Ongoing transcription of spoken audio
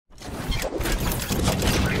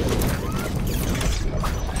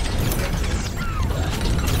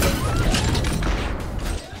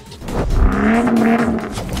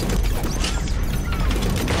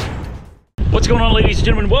and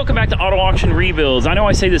gentlemen, welcome back to Auto Auction Rebuilds. I know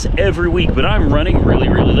I say this every week, but I'm running really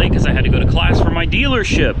late because I had to go to class for my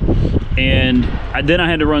dealership. And then I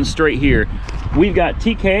had to run straight here. We've got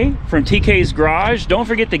TK from TK's Garage. Don't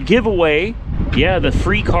forget the giveaway. Yeah, the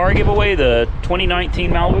free car giveaway, the 2019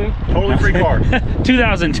 Malibu. Totally free car.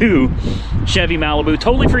 2002 Chevy Malibu,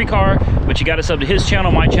 totally free car, but you got to sub to his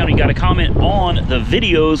channel, my channel. You got to comment on the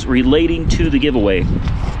videos relating to the giveaway.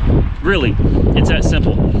 Really, it's that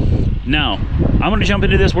simple. Now, I'm going to jump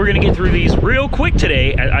into this. We're going to get through these real quick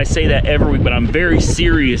today. I say that every week, but I'm very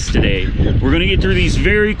serious today. We're going to get through these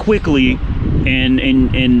very quickly, and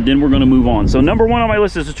then we're going to move on. So number one on my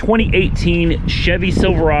list is a 2018 Chevy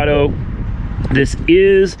Silverado. This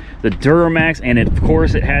is the Duramax, and of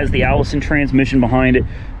course it has the Allison transmission behind it.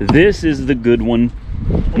 This is the good one.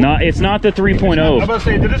 It's not the 3.0. I'm about to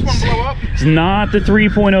say, did this one blow up? It's not the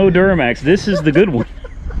 3.0 Duramax. This is the good one.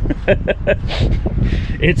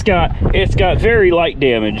 It's got very light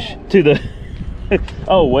damage to the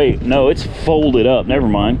oh wait, no, it's folded up. Never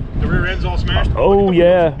mind. The rear end's all smashed. Oh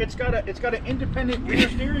yeah. It's got an independent rear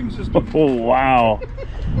steering system. Oh wow.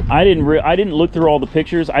 I didn't look through all the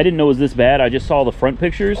pictures. I didn't know it was this bad. I just saw the front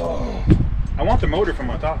pictures. Oh. I want the motor from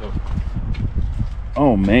my Tahoe.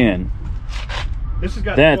 Oh man. This has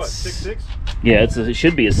got That's what, 6.6? Yeah, it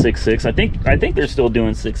should be a 6.6. I think they're still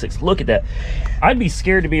doing 6.6. Look at that. I'd be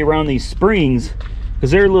scared to be around these springs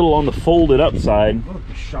because they're a little on the folded up side. Look,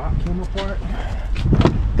 the shock came apart.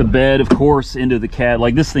 The bed, of course, into the cab.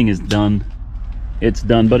 Like, this thing is done. It's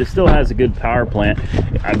done, but it still has a good power plant.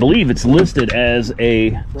 I believe it's listed as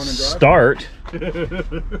a start.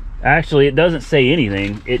 Actually, it doesn't say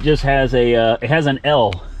anything. It just has a it has an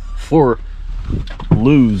L for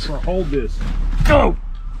lose. For hold this. Oh,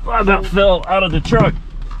 I about fell out of the truck.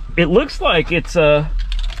 It looks like it's in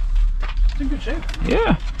good shape.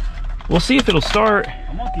 Yeah. We'll see if it'll start.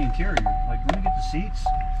 I want the interior. Like, let me get the seats.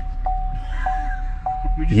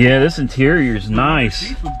 Yeah, this interior's nice. The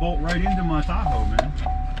seats would bolt right into my Tahoe, man.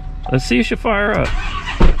 Let's see if she'll fire up.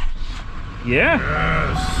 Yeah.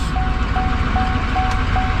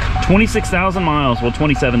 Yes. 26,000 miles. Well,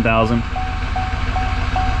 27,000.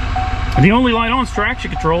 The only light on is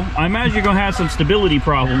traction control. I imagine you're gonna have some stability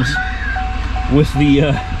problems with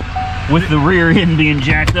the rear end being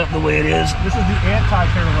jacked up the way it is. This is the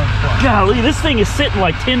anti-parallel clutch. Golly, this thing is sitting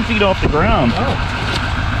like 10 feet off the ground. Oh.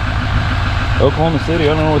 Oklahoma City, I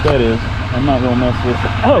don't know what that is. I'm not gonna mess with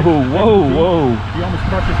it. Oh, whoa, whoa. You almost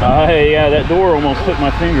crushed your finger. Hey, yeah, that door almost took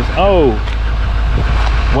my fingers. Oh.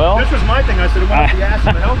 Well. This was my thing. I said it went off the ass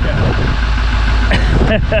of the Hellcat.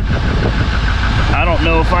 I don't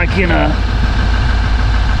know if I can,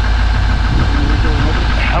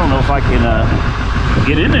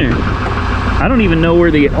 get in there. I don't even know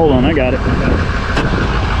where the, hold on, I got it.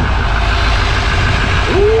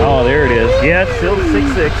 Oh, there it is. Yeah, it's still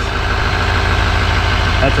 6.6.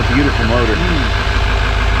 That's a beautiful motor.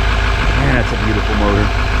 Man, that's a beautiful motor.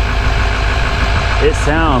 It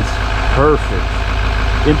sounds perfect.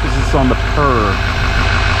 Emphasis on the purr.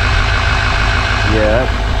 Yeah,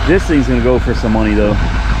 this thing's gonna go for some money though.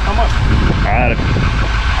 How much?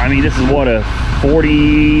 I mean, this is what, a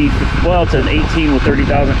 40, well, it's an 18 with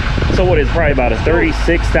 30,000. So what is probably about a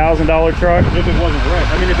 $36,000 truck? If it wasn't wrecked.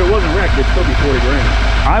 I mean, if it wasn't wrecked, it'd still be 40 grand.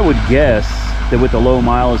 I would guess that with the low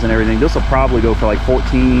miles and everything, this will probably go for like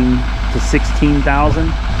 14 to 16,000.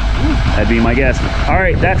 That'd be my guess. All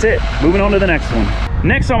right, that's it. Moving on to the next one.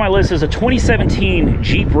 Next on my list is a 2017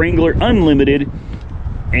 Jeep Wrangler Unlimited.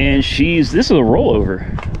 And this is a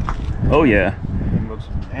rollover. Oh yeah.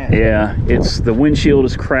 Yeah, the windshield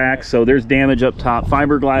is cracked, so there's damage up top,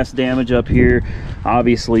 fiberglass damage up here,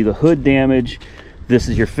 obviously the hood damage. This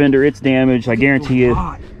is your fender, it's damaged. I guarantee you.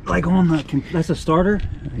 Like on the, that's a starter?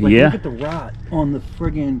 Like, yeah. Look at the rot on the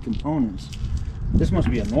friggin' components. This must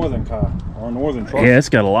be a northern car or a northern truck. Yeah, it's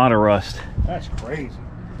got a lot of rust. That's crazy.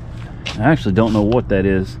 I actually don't know what that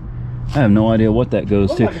is. I have no idea what that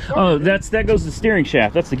goes to. Oh, that goes to the steering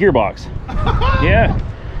shaft. That's the gearbox. Yeah,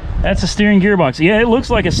 that's a steering gearbox. Yeah, it looks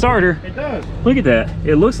like a starter. It does. Look at that.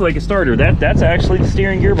 It looks like a starter. That's actually the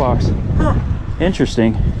steering gearbox. Huh.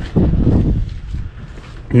 Interesting.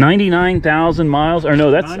 99,000 miles. Or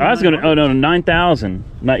no, I was gonna. Oh no, 9,000.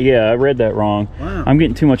 Not. Yeah, I read that wrong. Wow. I'm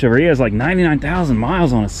getting too much over here. It's like 99,000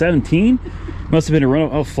 miles on a 17. Must have been a run.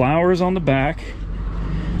 Oh, flowers on the back.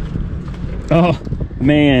 Oh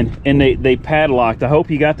man, and they padlocked. I hope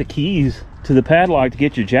you got the keys to the padlock to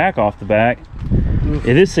get your jack off the back.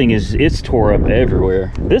 Yeah, this thing it's tore up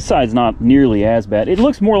everywhere. This side's not nearly as bad. It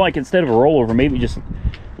looks more like, instead of a rollover, maybe just,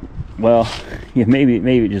 well, yeah, maybe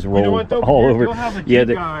it just rolled, you know what, though, all over. You'll have a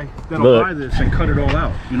guy that'll buy this and cut it all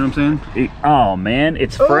out. You know what I'm saying? Oh man,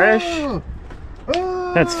 it's fresh.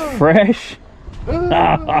 That's fresh.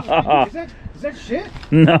 Is that shit?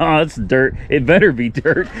 No, it's dirt. It better be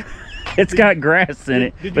dirt. It's got grass in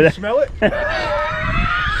it. Did you smell it?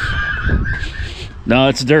 No,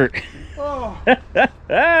 it's dirt. Oh.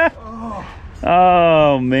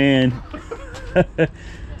 Oh man.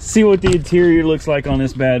 See what the interior looks like on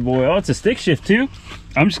this bad boy. Oh, it's a stick shift too.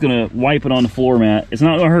 I'm just gonna wipe it on the floor mat. It's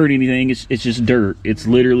not gonna hurt anything. It's just dirt. It's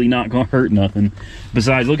literally not gonna hurt nothing.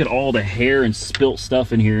 Besides, look at all the hair and spilt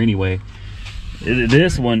stuff in here anyway.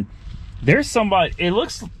 This one, there's somebody, it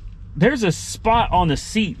looks, there's a spot on the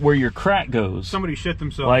seat where your crack goes. Somebody shit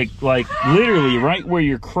themselves. Like literally right where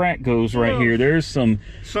your crack goes right here. There's some.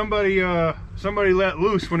 Somebody let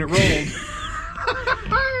loose when it rolled.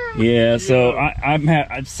 Yeah, so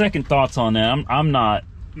I've second thoughts on that. I'm not.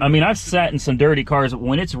 I mean, I've sat in some dirty cars.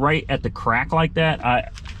 When it's right at the crack like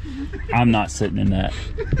that, I'm not sitting in that.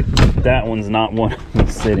 That one's not one to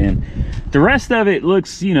sit in. The rest of it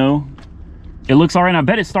looks, you know, it looks all right. I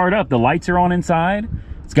bet it started up. The lights are on inside.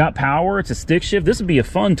 It's got power. It's a stick shift. This would be a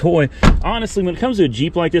fun toy. Honestly, when it comes to a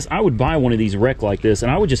Jeep like this, I would buy one of these wreck like this,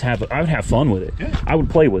 and I would just have fun with it. Yeah. I would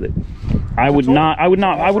play with it. I would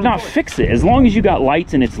not fix it as long as you got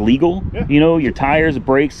lights and it's legal. Yeah. You know, your tires,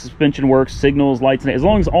 brakes, suspension works, signals, lights, and as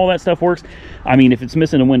long as all that stuff works. I mean, if it's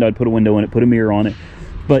missing a window, I'd put a window in it, put a mirror on it.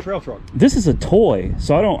 But trail truck. This is a toy,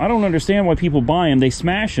 so I don't understand why people buy them. They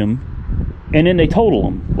smash them, and then they total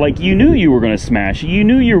them. Like, you knew you were going to smash it. You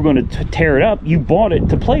knew you were going to tear it up. You bought it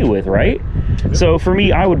to play with, right? Yep. So for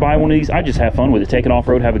me, I would buy one of these. I just have fun with it. Take it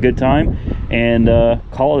off-road, have a good time, and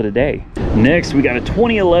call it a day. Next, we got a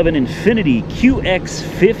 2011 Infiniti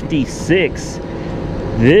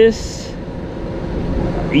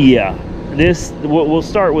QX56. We'll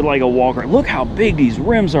start with like a walker. Look how big these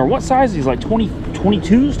rims are. What size are these? Like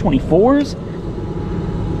 22s, 24s?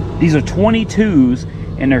 These are 22s,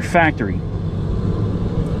 and they're factory.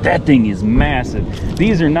 That thing is massive.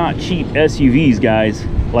 These are not cheap SUVs, guys.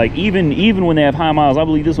 Like, even when they have high miles, I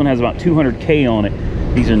believe this one has about 200K on it.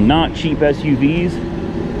 These are not cheap SUVs.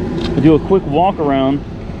 We'll do a quick walk around,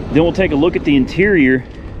 then we'll take a look at the interior.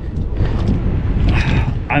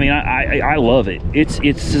 I mean, I love it.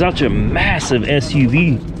 It's such a massive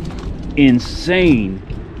SUV. Insane.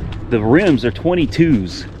 The rims are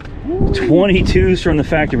 22s. 22s from the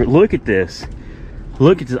factory. But look at this.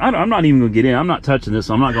 Look at this. I'm not even gonna get in. I'm not touching this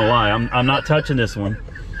one. I'm not gonna lie. I'm not touching this one.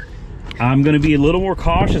 I'm gonna be a little more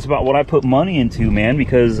cautious about what I put money into, man,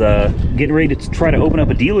 because getting ready to try to open up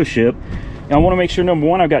a dealership, and I want to make sure, number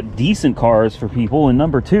one, I've got decent cars for people, and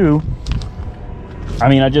number two, I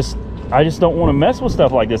mean, I just don't want to mess with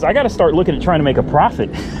stuff like this. I got to start looking at trying to make a profit.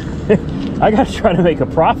 I got to try to make a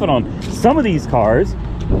profit on some of these cars.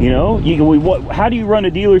 You know, how do you run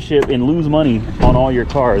a dealership and lose money on all your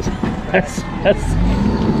cars? I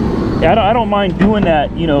don't mind doing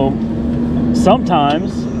that, you know,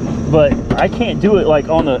 sometimes, but I can't do it like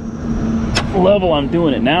on the level I'm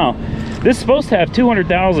doing it now. This is supposed to have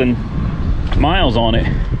 200,000 miles on it.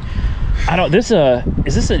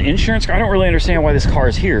 Is this an insurance car? I don't really understand why this car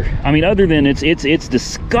is here. I mean, other than it's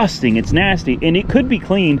disgusting, it's nasty, and it could be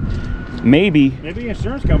cleaned. Maybe the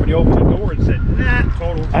insurance company opened the door and said, nah,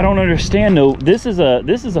 total. I don't understand though. This is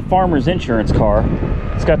a farmer's insurance car.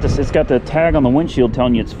 It's got the tag on the windshield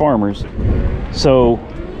telling you it's farmer's. So,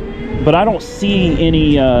 but I don't see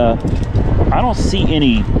any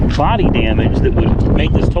body damage that would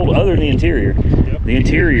make this total, other than the interior. Yep. The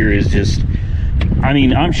interior is just, I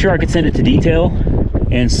mean, I'm sure I could send it to detail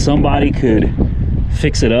and somebody could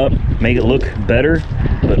fix it up, make it look better,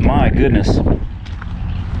 but my goodness,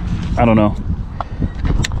 I don't know.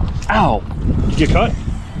 Ow! Did you cut?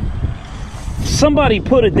 Somebody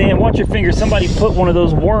put watch your finger, somebody put one of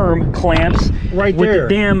those worm clamps right with there.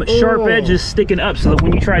 The damn sharp edges sticking up, so that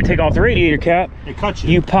when you try to take off the radiator cap, it cuts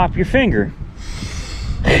you. You pop your finger.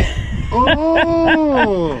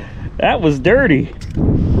 Oh! That was dirty.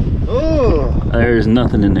 Oh! There's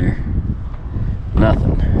nothing in there.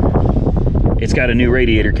 Nothing. It's got a new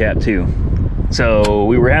radiator cap too. So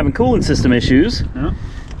we were having cooling system issues. Yeah.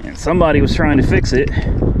 And somebody was trying to fix it.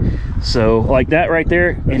 So like that right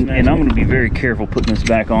there, and I'm going to be very careful putting this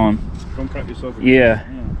back on. Don't cut yourself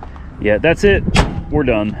again. Yeah, that's it. We're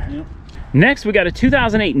done. Yeah. Next, we got a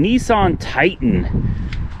 2008 Nissan Titan.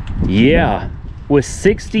 Yeah, with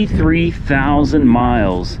 63,000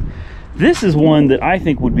 miles. This is one that I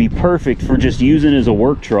think would be perfect for just using as a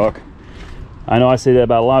work truck. I know I say that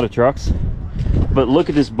about a lot of trucks, but look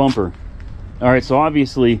at this bumper. All right, so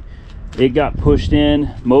obviously it got pushed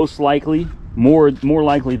in, most likely, more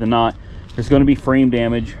likely than not. There's going to be frame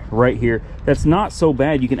damage right here. That's not so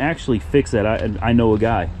bad. You can actually fix that. I know a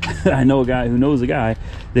guy. I know a guy who knows a guy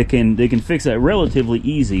that can fix that relatively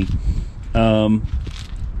easy.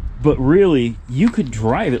 But really, you could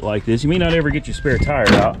drive it like this. You may not ever get your spare tire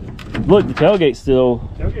out. Look, the tailgate still.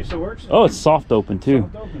 Tailgate still works. Oh, it's soft open too.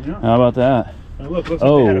 Soft open, yeah. How about that? And look, looks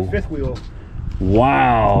like they had a fifth wheel.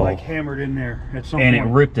 Wow. Like hammered in there at some and point.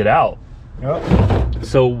 it ripped it out. Yep.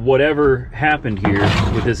 So whatever happened here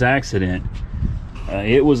with this accident,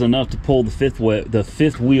 it was enough to pull the fifth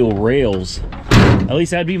wheel rails. At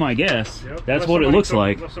least that'd be my guess. Yep. That's what it looks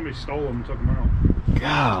like. Unless somebody stole them and took them out.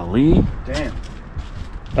 Golly. Damn.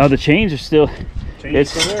 Oh, the chains are still. Chains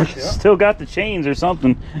It's still there, yeah. still got the chains or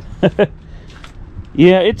something.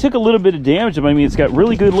 Yeah, it took a little bit of damage. I mean, it's got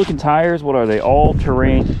really good looking tires. What are they? All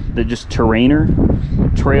terrain. They're just Terrainer.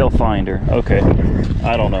 Trail Finder. Okay.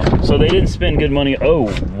 I don't know. So they didn't spend good money. Oh,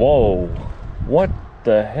 whoa. What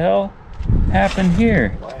the hell happened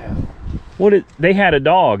here? Wow. They had a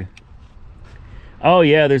dog. Oh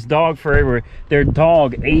yeah, there's dog for everywhere. Their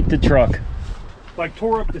dog ate the truck. Like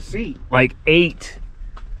tore up the seat. Like ate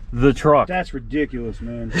the truck. That's ridiculous,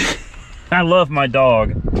 man. I love my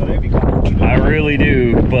dog. So they'd be calling Pito. I really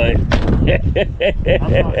do, but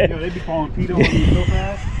they'd be calling Pito on you so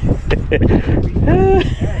fast.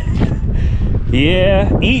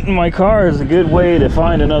 yeah, eating my car is a good way to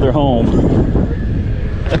find another home.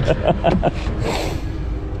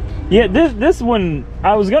 Yeah, this one,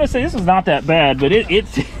 I was gonna say this was not that bad, but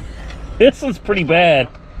it's this one's pretty bad.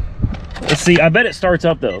 Let's see. I bet it starts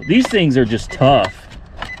up though. These things are just tough.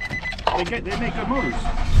 They make good motors.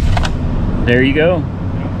 There you go.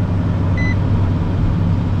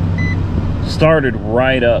 Started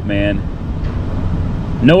right up, man.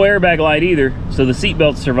 No airbag light either, so the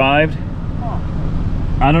seatbelt survived.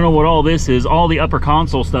 I don't know what all this is. All the upper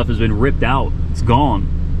console stuff has been ripped out. It's gone.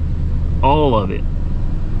 All of it.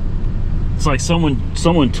 It's like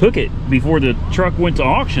someone took it before the truck went to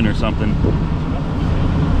auction or something.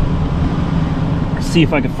 Let's see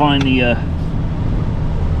if I can find the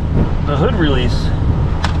hood release.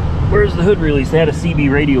 Where's the hood release? They had a CB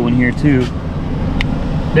radio in here too.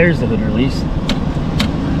 There's the hood release.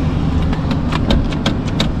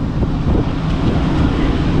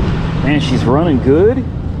 Man, she's running good.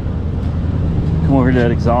 Come over to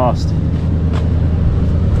that exhaust.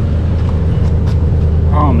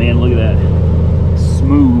 Oh man, look at that.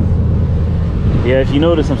 Smooth. Yeah, if you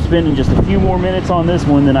notice, I'm spending just a few more minutes on this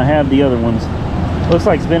one than I have the other ones. Looks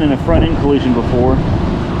like it's been in a front end collision before.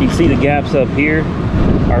 You can see the gaps up here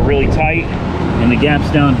are really tight, and the gaps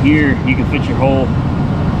down here, you can fit your whole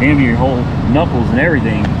knuckles and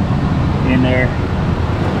everything in there.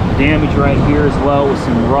 Damage right here as well with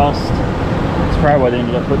some rust. That's probably why they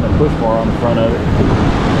ended up putting a push bar on the front of it.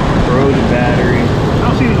 Corroded battery. I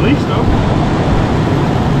don't see any leaks though.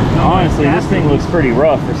 No, honestly, this thing looks pretty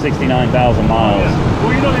rough for 69,000 miles. Yeah.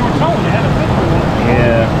 Well, you know, they were telling they had a fifth wheel.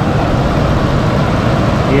 Yeah.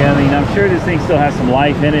 Yeah, I mean, I'm sure this thing still has some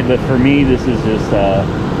life in it, but for me, this is just,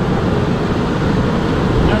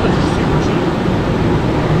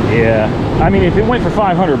 yeah. I mean, if it went for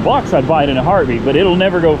 500 bucks, I'd buy it in a heartbeat, but it'll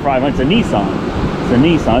never go for 500. It's a Nissan. It's a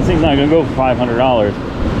Nissan. This thing's not going to go for $500.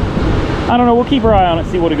 I don't know. We'll keep our eye on it,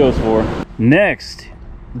 see what it goes for. Next,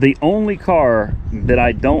 the only car that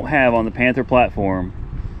I don't have on the Panther platform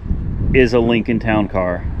is a Lincoln Town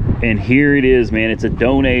Car. And here it is, man. It's a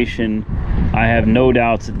donation. I have no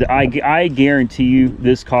doubts. I guarantee you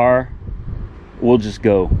this car will just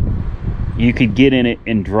go. You could get in it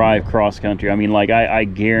and drive cross country. I mean, like, I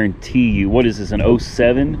guarantee you. What is this, an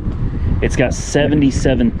 07? It's got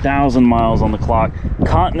 77,000 miles on the clock.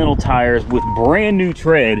 Continental tires with brand new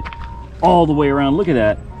tread all the way around. Look at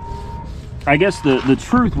that. I guess the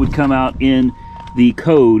truth would come out in the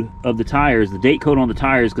code of the tires, the date code on the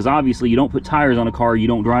tires, because obviously you don't put tires on a car you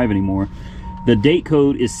don't drive anymore. The date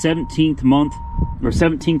code is 17th month, or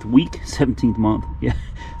 17th week, 17th month, yeah,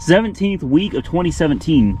 17th week of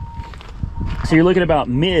 2017. So you're looking about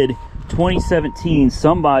mid 2017,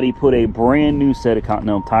 somebody put a brand new set of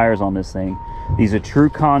Continental tires on this thing. These are True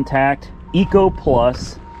Contact Eco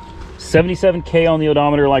Plus, 77K on the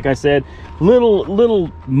odometer, like I said.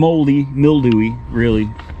 Little moldy, mildewy, really,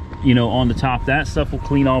 you know, on the top. That stuff will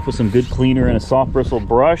clean off with some good cleaner and a soft bristle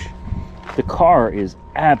brush. The car is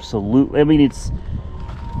absolutely, I mean,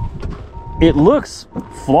 it looks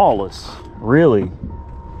flawless, really,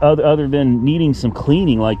 other than needing some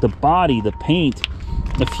cleaning, like the body, the paint,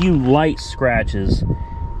 a few light scratches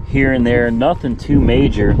here and there, nothing too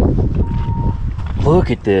major. Look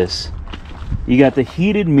at this. You got the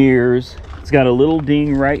heated mirrors. It's got a little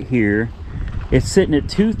ding right here. It's sitting at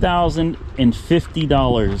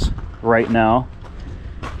 $2,050 right now,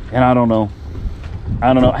 and I don't know.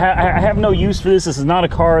 I have no use for this. This is not a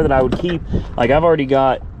car that I would keep. Like, I've already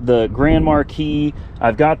got the Grand Marquis,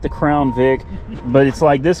 I've got the Crown Vic, but it's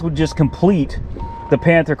like this would just complete the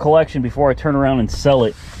Panther collection before I turn around and sell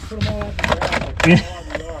it. Put them all on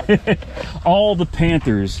the ground. All the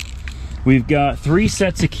Panthers. We've got 3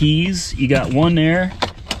 sets of keys. You got one there.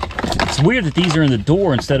 It's weird that these are in the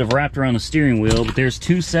door instead of wrapped around the steering wheel, but there's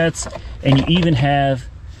 2 sets, and you even have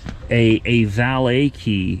a valet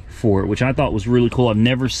key for it, which I thought was really cool. I've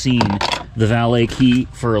never seen the valet key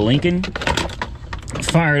for a Lincoln.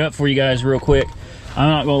 Fire it up for you guys real quick. I'm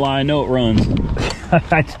not gonna lie, I know it runs.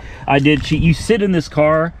 I did cheat. You sit in this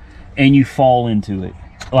car and you fall into it.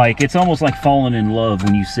 Like, it's almost like falling in love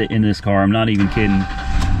when you sit in this car. I'm not even kidding.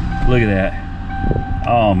 Look at that.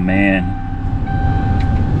 Oh man,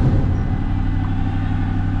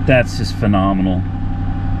 that's just phenomenal.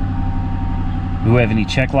 Do we have any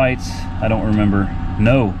check lights? I don't remember.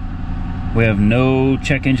 No, we have no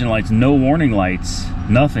check engine lights, no warning lights,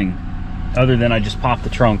 nothing other than I just popped the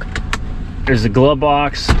trunk. There's a glove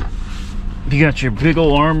box. You got your big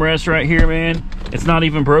old armrest right here, man. It's not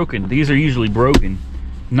even broken. These are usually broken.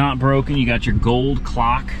 Not broken. You got your gold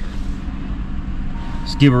clock.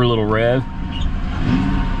 Let's give her a little rev.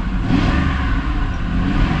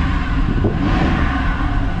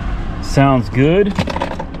 Sounds good.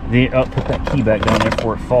 Put that key back down there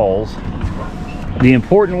before it falls. The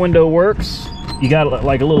important window works. You got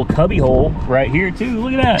like a little cubby hole right here too.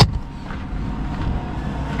 Look at that.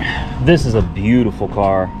 This is a beautiful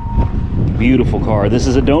car. Beautiful car. This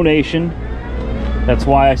is a donation. That's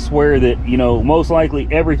why I swear that, you know, most likely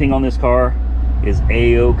everything on this car is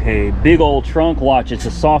a-okay. Big old trunk. Watch, it's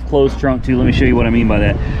a soft close trunk too. Let me show you what I mean by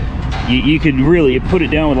that. You could really put it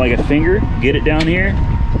down with like a finger, get it down here,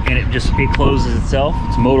 and it closes itself.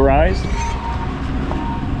 It's motorized.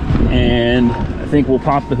 And I think we'll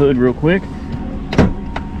pop the hood real quick.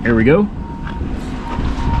 There we go.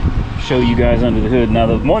 Show you guys under the hood. Now,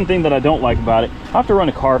 the one thing that I don't like about it, I have to run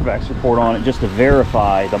a Carfax report on it just to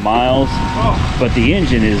verify the miles. But the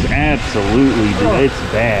engine is absolutely, it's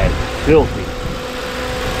bad. Filthy.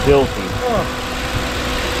 Filthy.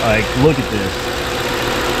 Like, look at this.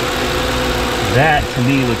 That to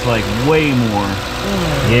me looks like way more.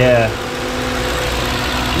 Yeah.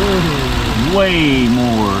 Way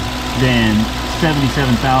more than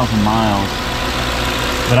 77,000 miles.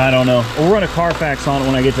 But I don't know. We'll run a Carfax on it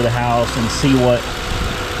when I get to the house and see what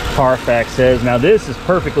Carfax says. Now this is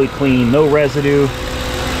perfectly clean, no residue. You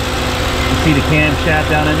see the camshaft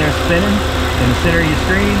down in there spinning in the center of your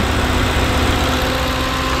screen.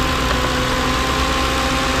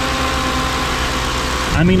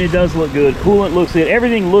 I mean, it does look good. Coolant looks good.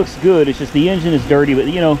 Everything looks good. It's just the engine is dirty, but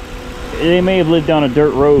you know, they may have lived down a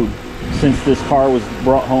dirt road since this car was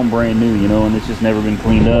brought home brand new, you know, and it's just never been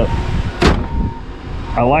cleaned up.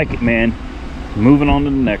 I like it, man. Moving on to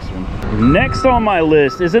the next one. Next on my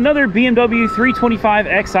list is another BMW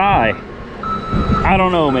 325xi. I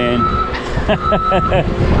don't know, man.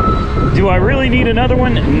 Do I really need another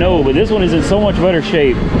one? No, but this one is in so much better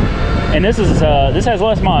shape. And this has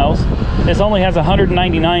less miles. This only has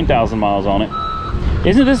 199,000 miles on it.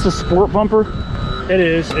 Isn't this a sport bumper? It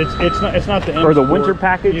is. It's not the M or the Sport. winter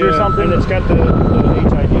package or something. And it's got the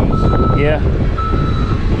HIDs. Yeah.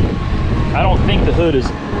 I don't think the hood is.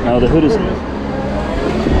 No, the hood is.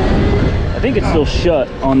 I think it's still shut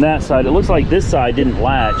on that side. It looks like this side didn't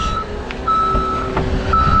latch.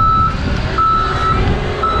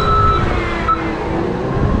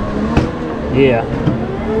 Yeah.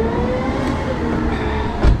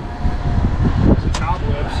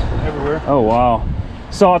 Cobwebs everywhere. Oh wow.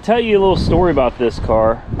 So I'll tell you a little story about this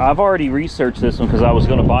car. I've already researched this one because I was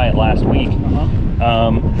going to buy it last week.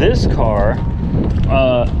 This car,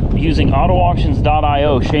 using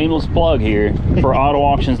autoauctions.io, shameless plug here for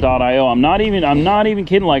autoauctions.io. I'm not even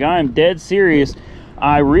kidding. Like, I am dead serious.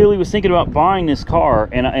 I really was thinking about buying this car,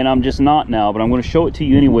 and I'm just not now, but I'm going to show it to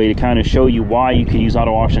you anyway to kind of show you why you can use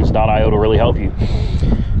autoauctions.io to really help you.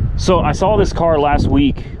 So I saw this car last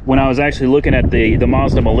week when I was actually looking at the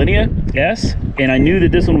Mazda Millennia S, and I knew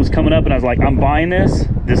that this one was coming up, and I was like, I'm buying this.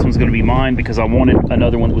 This one's going to be mine because I wanted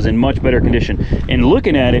another one that was in much better condition. And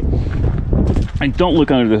looking at it, and don't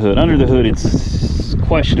look under the hood. Under the hood, it's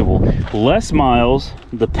questionable. Less miles.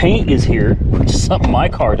 The paint is here, which is something my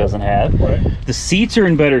car doesn't have. Right. The seats are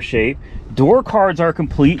in better shape. Door cards are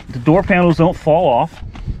complete. The door panels don't fall off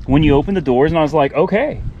when you open the doors. And I was like,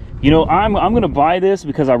 okay, you know, I'm going to buy this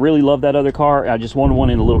because I really love that other car. I just wanted one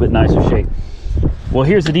in a little bit nicer shape. Well,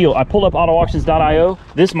 here's the deal. I pulled up autoauctions.io.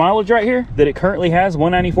 This mileage right here that it currently has,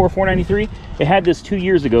 194, 493, it had this 2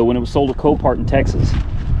 years ago when it was sold to Copart in Texas.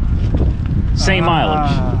 Same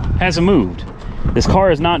mileage. Hasn't moved. This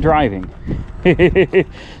car is not driving.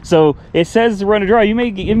 So it says to run a dry.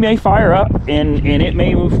 It may fire up and it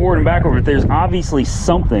may move forward and backward, but there's obviously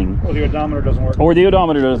something. Well, the odometer doesn't work. Or the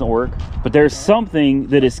odometer doesn't work, but there's something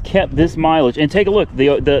that has kept this mileage. And take a look.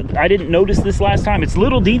 I didn't notice this last time. It's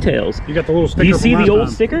little details. You got the little sticker. Do you see from the old last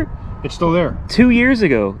time. sticker? It's still there. 2 years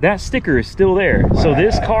ago, that sticker is still there. So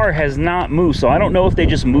this car has not moved. So I don't know if they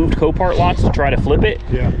just moved Copart lots to try to flip it.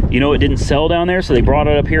 Yeah. You know, it didn't sell down there, so they brought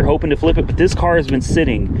it up here hoping to flip it. But this car has been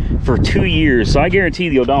sitting for 2 years, so I guarantee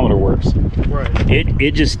the odometer works. Right.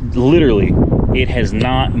 It just literally, it has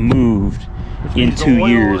not moved in 2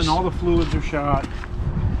 years. And all the fluids are shot.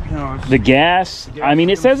 You know, The gas, I mean,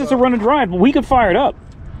 it says it's a run and drive, but we could fire it up.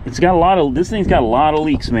 It's got a lot of, this thing's got a lot of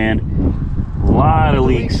leaks, man. A lot of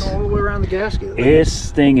leaks. All the way around the gasket.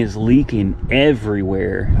 This thing is leaking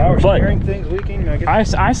everywhere. Power But steering thing's leaking. I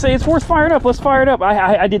say it's worth firing up. Let's fire it up.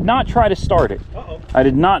 I did not try to start it. I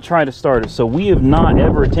did not try to start it. So we have not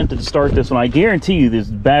ever attempted to start this one. I guarantee you this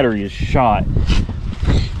battery is shot.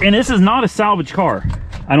 And this is not a salvage car,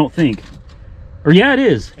 I don't think. Or yeah, it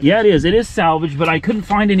is. Yeah, it is. It is salvage, but I couldn't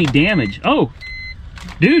find any damage. Oh,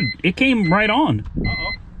 dude, it came right on.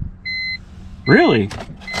 Really?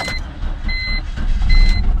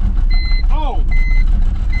 Oh.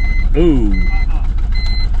 Ooh.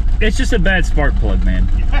 It's just a bad spark plug, man.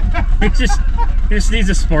 It just needs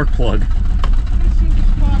a spark plug.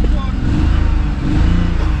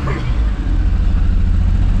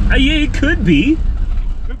 Yeah, it could be.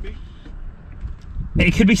 Could be.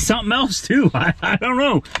 It could be something else too. I don't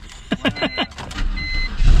know. It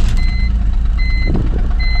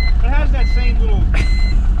has that same little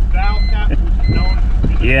valve cap, which is known.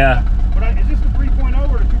 Yeah. But is this the 3.0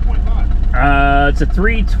 or the 2.5? It's a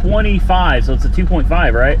 325, so it's a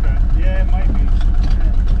 2.5, right? Okay. Yeah, it might be.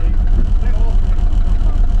 They all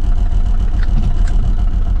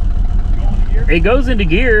go into gear? It goes into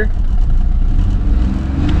gear.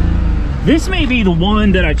 This may be the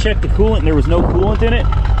one that I checked the coolant and there was no coolant in it.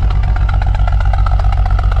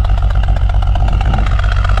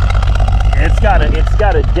 It's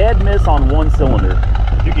got a dead miss on one cylinder.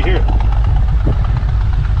 You can hear it.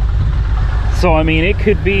 So I mean, it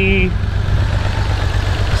could be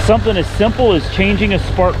something as simple as changing a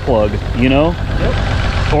spark plug, you know?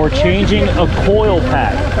 Yep. Or changing a coil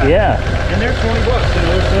pack. Yeah. And they're $20.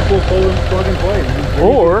 Another simple plug and play.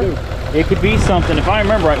 Or it could be something, if I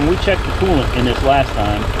remember right, when we checked the coolant in this last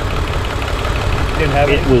time, Didn't have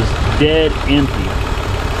it was dead empty.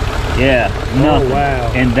 Yeah, nothing. Oh,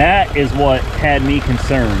 wow. And that is what had me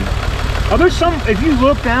concerned. Oh, there's some, if you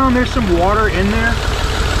look down, there's some water in there.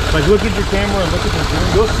 Like, look at your camera and look at the zoom.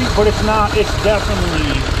 You'll see, but it's not, it's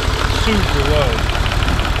definitely super low.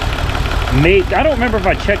 I don't remember if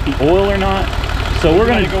I checked the oil or not. So we're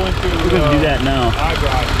gonna do that now.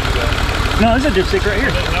 iDrive to do that. No, there's a dipstick right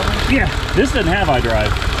here. Yeah, this doesn't have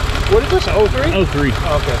iDrive. What is this, 03? 03.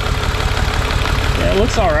 Oh, okay. Yeah, it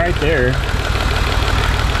looks all right there.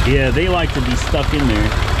 Yeah, they like to be stuck in there.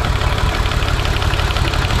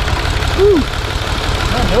 Woo!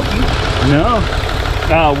 Not milky. No.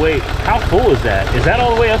 Wait, how full is that? Is that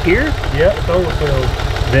all the way up here? Yeah, it's overfilled.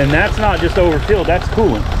 Then that's not just overfilled, that's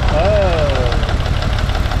coolant. Oh.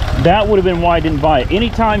 That would have been why I didn't buy it.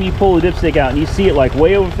 Anytime you pull the dipstick out and you see it like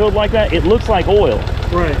way overfilled like that, it looks like oil.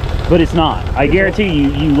 Right. But it's not. I guarantee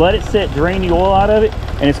you, you let it sit, drain the oil out of it,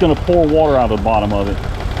 and it's gonna pour water out of the bottom of it.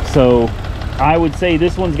 So I would say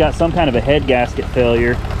this one's got some kind of a head gasket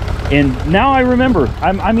failure. And now I remember,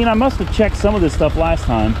 I mean, I must have checked some of this stuff last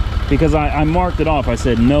time because I marked it off. I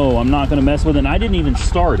said, no, I'm not gonna mess with it. And I didn't even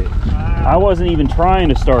start it. I wasn't even trying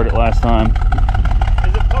to start it last time.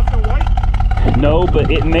 Is it puffed and white? No,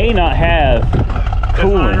 but it may not have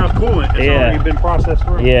coolant. Not enough coolant. It's already been processed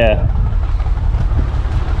through. Yeah.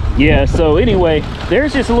 Yeah, so anyway,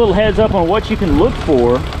 there's just a little heads up on what you can look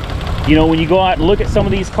for. You know, when you go out and look at some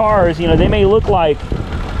of these cars, you know, they may look like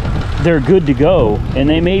they're good to go and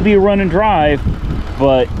they may be a run and drive,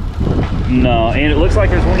 but no. And it looks like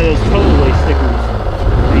there's one of those tow-away stickers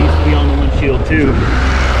that used to be on the windshield too.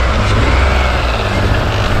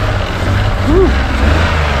 Whew.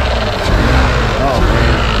 Oh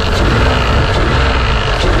man,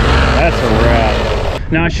 that's a wrap.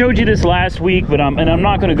 Now I showed you this last week, but I'm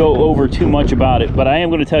not going to go over too much about it, but I am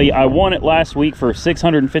going to tell you I won it last week for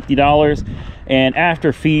 $650, and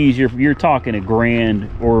after fees you're talking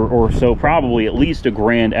 $1,000 or so, probably at least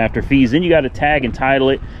 $1,000 after fees. Then you got to tag and title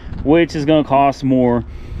it, which is going to cost more.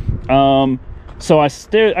 So I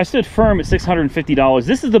stood firm at $650.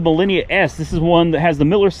 This is the Millennia S. This is one that has the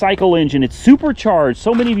Miller cycle engine. It's supercharged.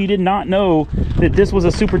 So many of you did not know that this was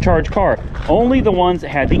a supercharged car. Only the ones that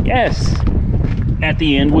had the S at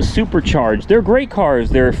the end was supercharged. They're great cars.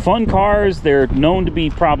 They're fun cars. They're known to be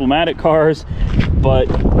problematic cars, but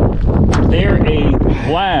they're a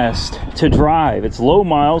blast to drive. It's low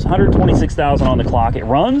miles, 126,000 on the clock. It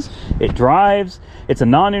runs, it drives. It's a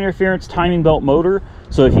non-interference timing belt motor.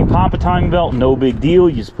 So if you pop a timing belt, no big deal.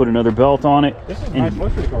 You just put another belt on it, this is a and nice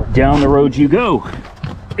luxury car. Down the road you go.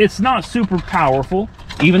 It's not super powerful,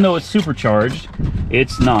 even though it's supercharged.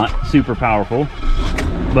 It's not super powerful,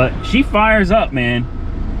 but she fires up, man.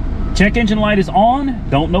 Check engine light is on.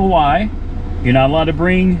 Don't know why. You're not allowed to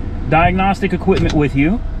bring diagnostic equipment with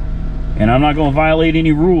you, and I'm not going to violate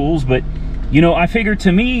any rules, but you know, I figured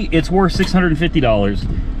to me it's worth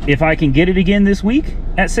 $650. If I can get it again this week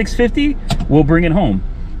at $650, we'll bring it home.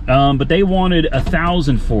 But they wanted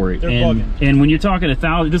 $1,000 for it. And when you're talking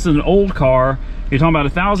 $1,000, this is an old car, you're talking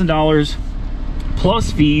about $1,000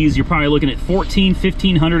 plus fees. You're probably looking at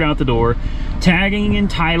 $1,500 out the door, tagging and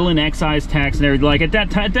title and excise tax and everything. Like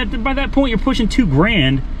by that point, you're pushing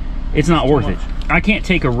 $2,000. It's not worth it. I can't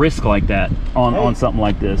take a risk like that on something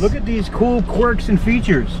like this. Look at these cool quirks and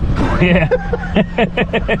features. Yeah.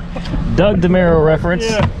 Doug DeMero reference.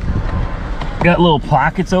 Yeah. Got little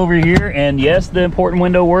pockets over here, and yes, the important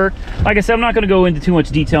window work. Like I said, I'm not going to go into too much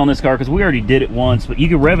detail on this car because we already did it once, but you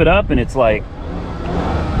can rev it up and it's like,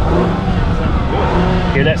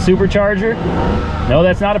 hear that supercharger? No,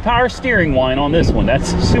 that's not a power steering whine on this one.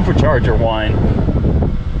 That's supercharger whine.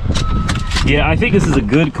 Yeah, I think this is a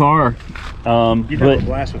good car. You'd have a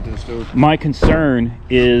blast with this, too. My concern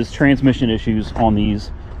is transmission issues on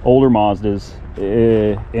these older Mazdas,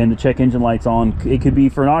 and the check engine lights on. It could be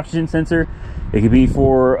for an oxygen sensor, it could be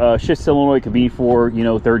for shift solenoid, it could be for, you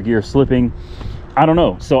know, third gear slipping. I don't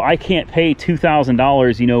know. So I can't pay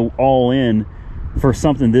 $2,000, you know, all in for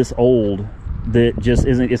something this old that just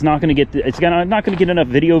isn't. It's not going to get. Not going to get enough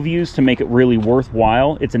video views to make it really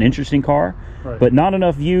worthwhile. It's an interesting car, right, but not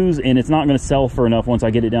enough views, and it's not going to sell for enough once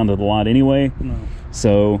I get it down to the lot anyway. No.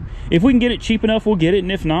 So if we can get it cheap enough, we'll get it,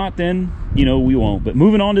 and if not, then, you know, we won't. But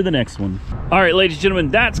moving on to the next one. All right, ladies and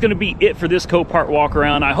gentlemen, that's going to be it for this Copart walk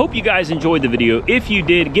around. I hope you guys enjoyed the video. If you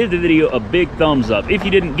did, give the video a big thumbs up. If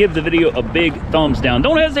you didn't, give the video a big thumbs down.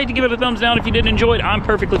 Don't hesitate to give it a thumbs down if you didn't enjoy it. I'm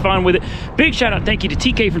perfectly fine with it. Big shout out, thank you to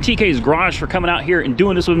TK from TK's Garage for coming out here and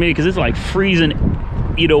doing this with me, because it's like freezing,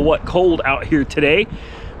 you know what, cold out here today.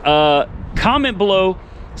 Comment below.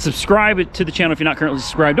 Subscribe to the channel if you're not currently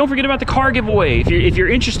subscribed. Don't forget about the car giveaway. If you're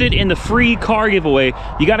interested in the free car giveaway,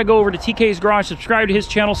 you got to go over to TK's Garage, subscribe to his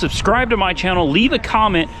channel, subscribe to my channel, leave a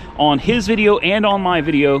comment on his video and on my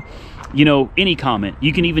video. You know, any comment.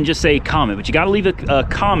 You can even just say comment, but you got to leave a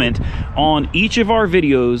comment on each of our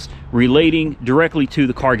videos relating directly to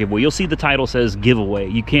the car giveaway. You'll see the title says giveaway.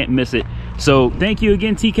 You can't miss it. So thank you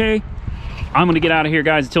again, TK. I'm going to get out of here,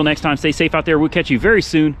 guys. Until next time, stay safe out there. We'll catch you very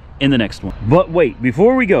soon in the next one. But wait,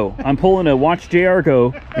 before we go, I'm pulling a Watch JR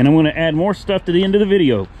Go, and I'm going to add more stuff to the end of the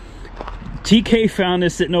video. TK found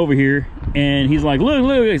this sitting over here, and he's like, look,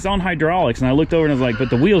 it's on hydraulics. And I looked over and I was like, but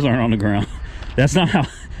the wheels aren't on the ground. That's not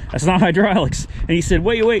hydraulics. And he said,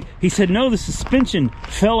 wait. He said, no, the suspension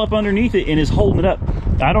fell up underneath it and is holding it up.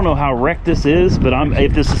 I don't know how wrecked this is, but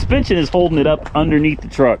if the suspension is holding it up underneath the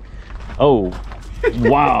truck. Oh,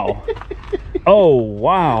 wow. Oh,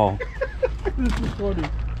 wow. This is funny.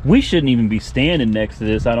 We shouldn't even be standing next to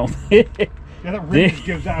this, I don't think. Yeah, that rim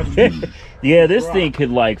gives out. Yeah, this thing could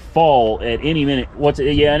like fall at any minute.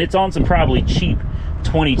 Yeah, and it's on some probably cheap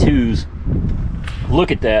 22s.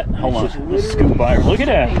 Look at that. Hold on. Let's scoot by. Look at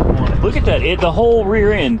that. Look at that. The whole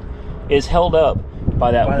rear end is held up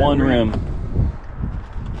by that one rim.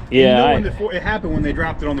 Yeah, you know, it happened when they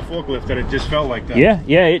dropped it on the forklift, that it just felt like that.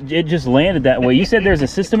 Yeah, it just landed that way. You said there's a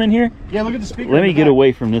system in here? Yeah, look at the speaker. Let me get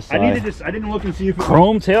away from this side. I didn't look and see if it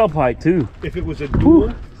chrome tailpipe too. If it was a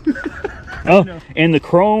dual. Oh, and the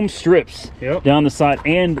chrome strips down the side,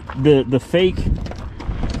 and the fake.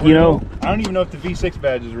 You know, I don't even know if the V6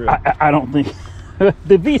 badge is real. I don't think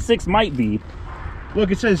the V6 might be.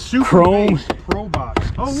 Look, it says Super Chrome Pro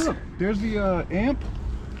Box. Oh, look, there's the amp.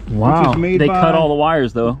 Wow, they cut all the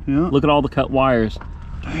wires though. Yeah. Look at all the cut wires.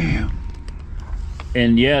 Damn.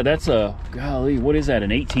 And yeah, that's a, golly, what is that,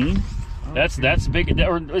 an 18? Oh, that's big,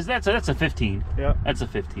 or that's a 15. Yeah. That's a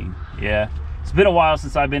 15. Yeah. It's been a while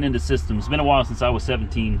since I've been into systems. It's been a while since I was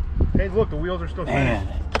 17. Hey, look, the wheels are still spinning.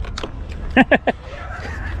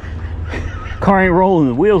 Car ain't rolling,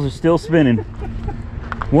 the wheels are still spinning.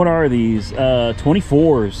 What are these?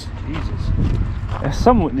 24s.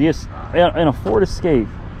 Jesus. Yes, in a Ford Escape.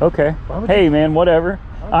 Okay. Hey, man, whatever.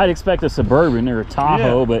 I'd expect a Suburban or a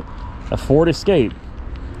Tahoe, but a Ford Escape.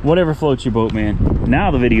 Whatever floats your boat, man. Now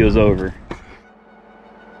the video's over.